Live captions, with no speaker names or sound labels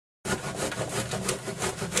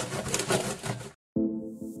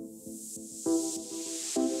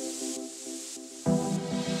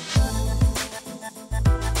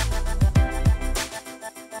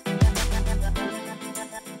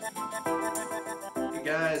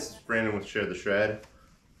guys, it's Brandon with Share the Shred.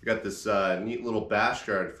 I got this neat little bash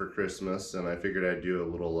guard for Christmas, and I figured I'd do a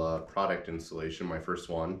little product installation, my first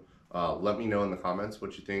one. Let me know in the comments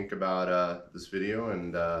what you think about this video,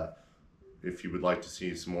 and if you would like to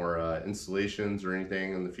see some more installations or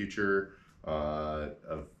anything in the future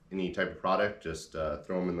of any type of product, just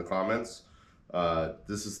throw them in the comments.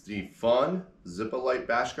 This is the Funn Zippa Lite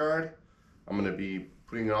bash guard. I'm going to be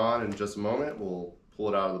putting it on in just a moment. We'll pull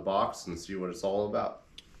it out of the box and see what it's all about.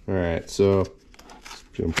 Alright, so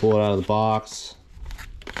you can pull it out of the box,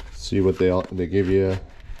 see what they give you.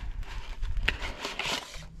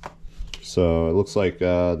 So it looks like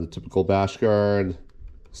the typical bash guard.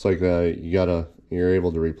 It's like you're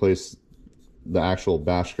able to replace the actual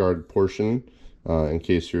bash guard portion in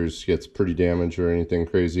case yours gets pretty damaged or anything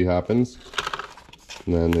crazy happens.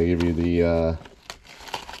 And then they give you the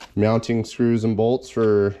mounting screws and bolts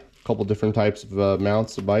for a couple different types of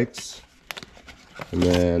mounts of bikes. And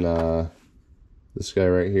then this guy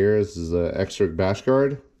right here, this is an extra bash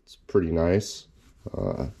guard. It's pretty nice.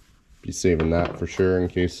 Be saving that for sure in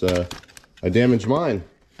case I damage mine.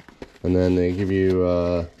 And then they give you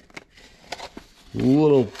a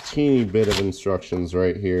little teeny bit of instructions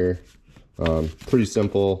right here. Pretty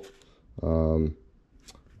simple.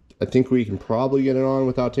 I think we can probably get it on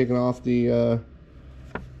without taking off the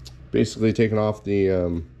basically taking off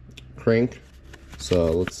the crank.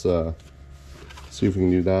 So let's see if we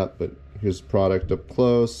can do that. But here's the product up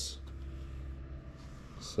close.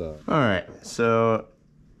 So alright, so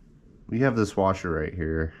we have this washer right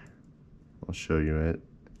here. I'll show you it.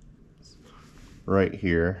 Right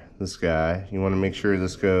here, this guy. You want to make sure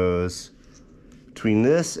this goes between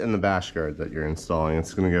this and the bash guard that you're installing.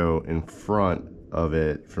 It's going to go in front of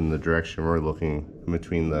it from the direction we're looking,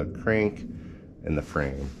 between the crank and the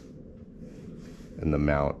frame. And the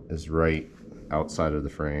mount is right outside of the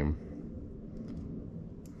frame.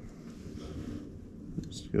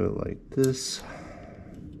 Just go like this.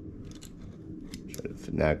 Try to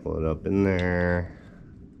finagle it up in there.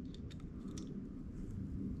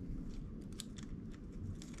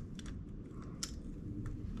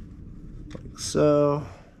 Like so.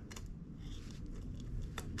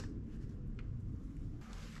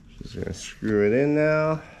 Just gonna screw it in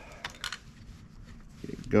now.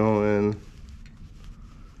 Get it going.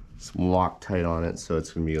 Some Loctite on it, so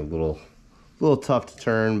it's gonna be a little tough to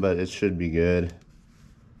turn, but it should be good.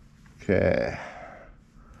 Okay,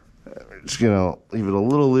 we're just gonna leave it a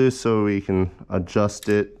little loose so we can adjust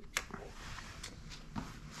it,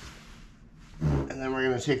 and then we're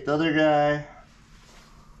gonna take the other guy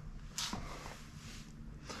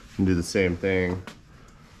and do the same thing.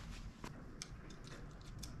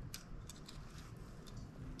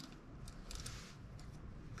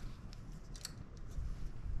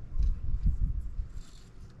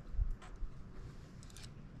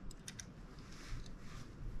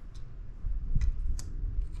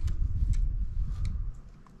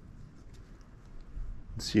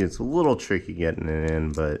 See, it's a little tricky getting it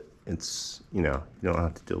in, but it's, you know, you don't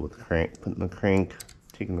have to deal with the crank. Putting the crank,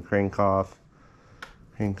 taking the crank off,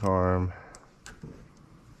 crank arm.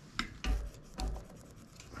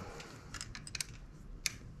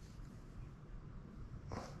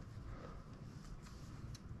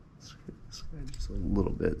 Screw this guy just a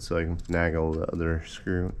little bit so I can finagle the other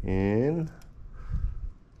screw in.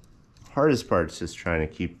 Hardest part is just trying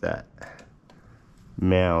to keep that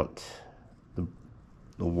mount,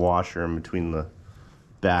 the washer in between the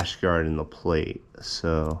bash guard and the plate.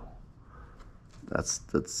 So that's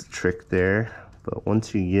the trick there. But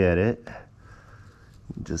once you get it,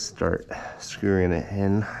 you just start screwing it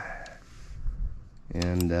in,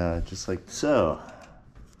 and just like so.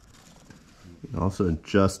 You can also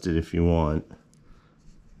adjust it if you want,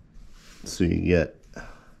 so you get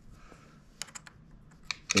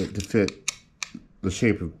it to fit the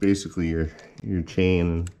shape of basically your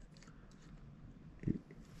chain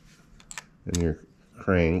and your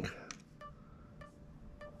crank.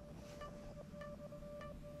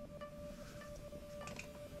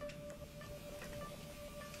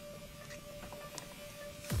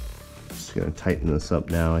 Just gonna tighten this up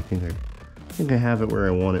now. I think I have it where I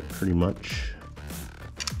want it pretty much.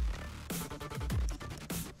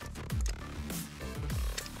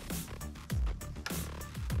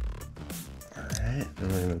 Alright, then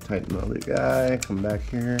we're gonna tighten the other guy. Come back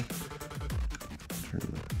here. Turn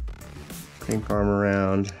the crank arm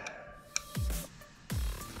around.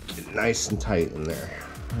 Get it nice and tight in there.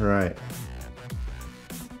 Alright.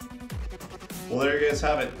 Well, there you guys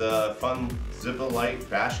have it, the Funn Zippa Lite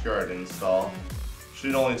bash guard install.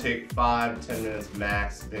 Should only take 5 to 10 minutes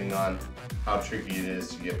max, depending on how tricky it is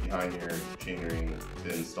to get behind your chainring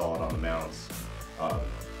to install it on the mounts.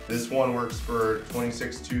 This one works for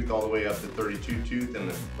 26 tooth all the way up to 32 tooth,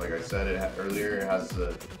 and like I said earlier, it has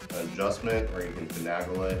an adjustment where you can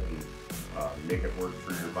finagle it and make it work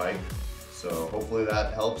for your bike. So hopefully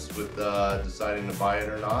that helps with deciding to buy it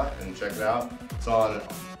or not, and check it out. It's on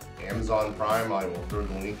Amazon Prime. I will throw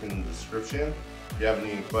the link in the description. If you have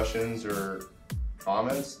any questions or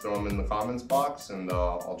comments, throw them in the comments box, and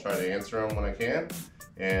I'll try to answer them when I can.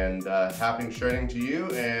 And happy shredding to you,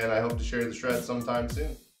 and I hope to share the shred sometime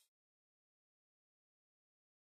soon.